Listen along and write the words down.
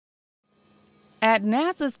At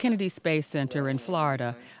NASA's Kennedy Space Center in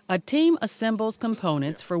Florida, a team assembles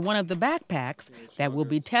components for one of the backpacks that will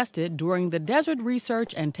be tested during the Desert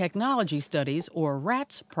Research and Technology Studies, or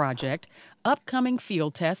RATS project, upcoming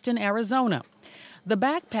field test in Arizona. The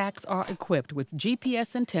backpacks are equipped with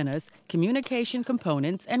GPS antennas, communication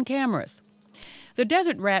components, and cameras. The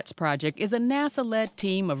Desert RATS project is a NASA-led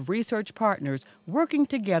team of research partners working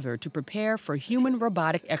together to prepare for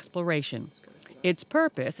human-robotic exploration. Its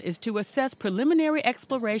purpose is to assess preliminary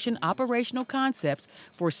exploration operational concepts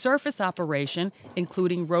for surface operation,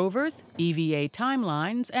 including rovers, EVA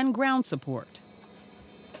timelines, and ground support.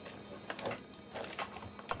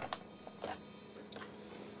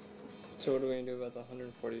 So what are we going to do about the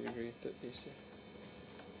 140-degree fit piece here?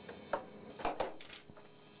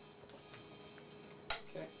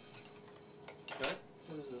 Okay. Good.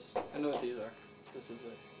 What is this? I know what these are. This is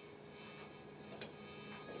it.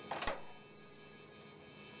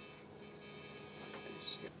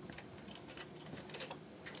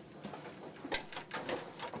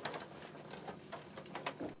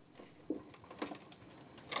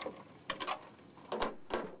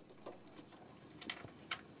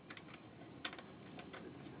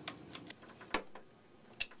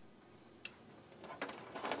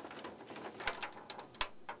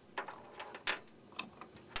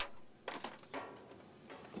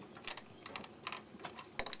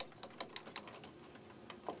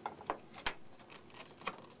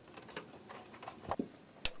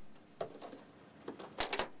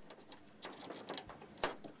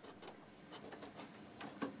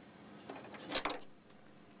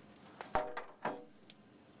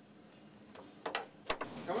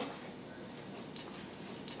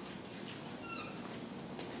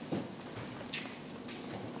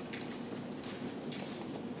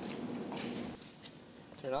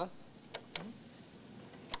 Turn on.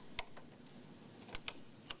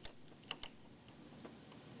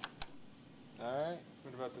 Alright.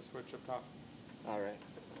 What about the switch up top? Alright.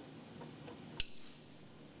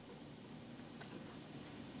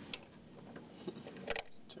 Let's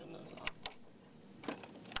turn those on.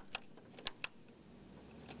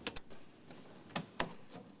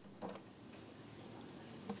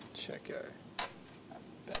 Check our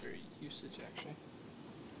battery usage actually.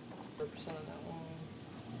 4% on that one.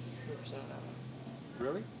 4% on that one.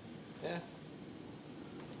 Really? Yeah.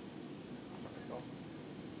 Cool.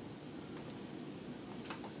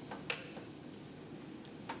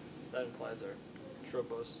 So that implies our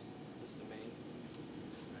Tropos is the main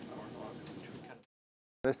power hog, which we kind of.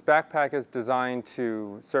 This backpack is designed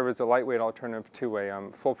to serve as a lightweight alternative to a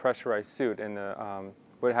full pressurized suit. And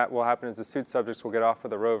what will happen is the suit subjects will get off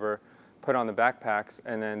of the rover, put on the backpacks,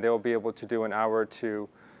 and then they'll be able to do an hour or two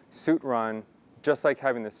suit run, just like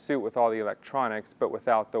having the suit with all the electronics, but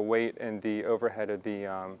without the weight and the overhead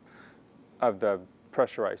of the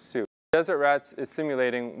pressurized suit. Desert RATS is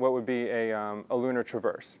simulating what would be a lunar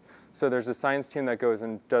traverse. So there's a science team that goes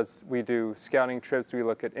and we do scouting trips, we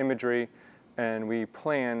look at imagery, and we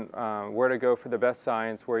plan where to go for the best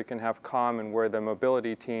science, where you can have comm, and where the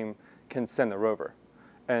mobility team can send the rover.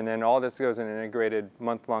 And then all this goes in an integrated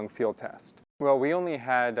month-long field test. Well, we only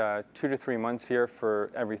had 2 to 3 months here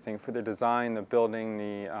for everything, for the design, the building,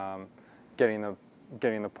 getting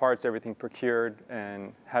the parts, everything procured,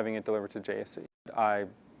 and having it delivered to JSC. I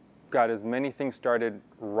got as many things started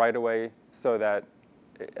right away so that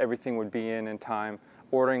everything would be in time.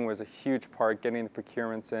 Ordering was a huge part, getting the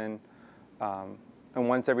procurements in. And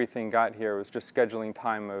once everything got here, it was just scheduling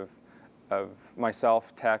time of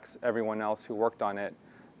myself, techs, everyone else who worked on it.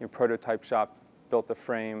 Prototype shop, built the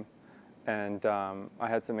frame, and I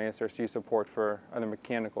had some ASRC support for other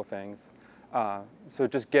mechanical things. So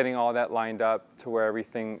just getting all that lined up to where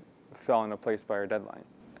everything fell into place by our deadline.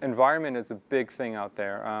 Environment is a big thing out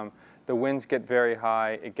there. The winds get very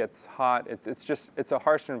high, it gets hot, it's a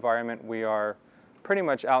harsh environment. We are pretty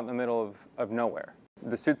much out in the middle of nowhere.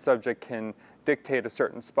 The suit subject can dictate a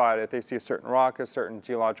certain spot. If they see a certain rock, a certain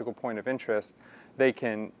geological point of interest, they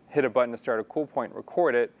can hit a button to start a cool point,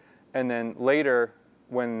 record it, and then later,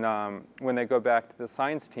 when they go back to the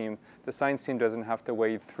science team doesn't have to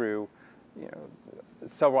wade through,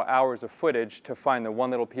 several hours of footage to find the one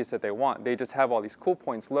little piece that they want. They just have all these cool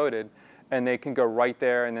points loaded, and they can go right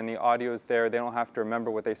there, and then the audio is there. They don't have to remember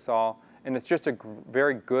what they saw, and it's just a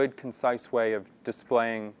very good, concise way of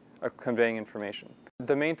displaying or conveying information.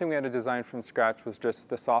 The main thing we had to design from scratch was just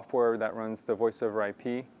the software that runs the voice over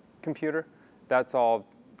IP computer. That's all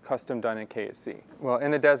custom done in KSC. Well, in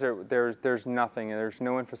the desert, there's nothing. There's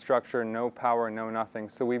no infrastructure, no power, no nothing.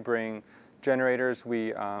 So we bring generators.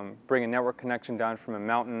 We bring a network connection down from a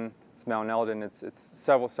mountain. It's Mount Eldon. It's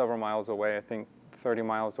several miles away. I think 30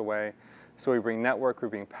 miles away. So we bring network, we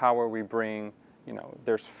bring power, we bring,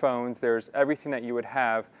 there's phones, there's everything that you would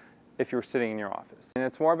have if you were sitting in your office. And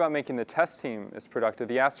it's more about making the test team as productive.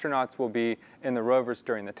 The astronauts will be in the rovers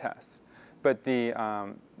during the tests. But the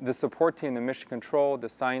support team, the mission control, the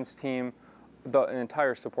science team, the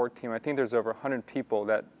entire support team, I think there's over 100 people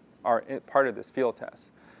that are part of this field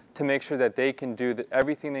test to make sure that they can do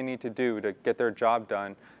everything they need to do to get their job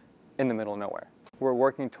done in the middle of nowhere. We're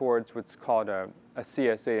working towards what's called a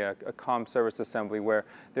CSA, a comm service assembly, where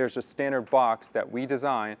there's a standard box that we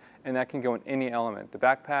design and that can go in any element. The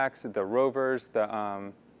backpacks, the rovers,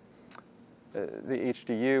 the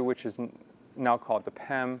HDU, which is now called the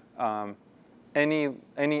PEM.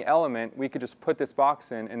 Any element, we could just put this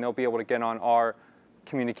box in and they'll be able to get on our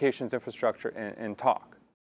communications infrastructure and talk.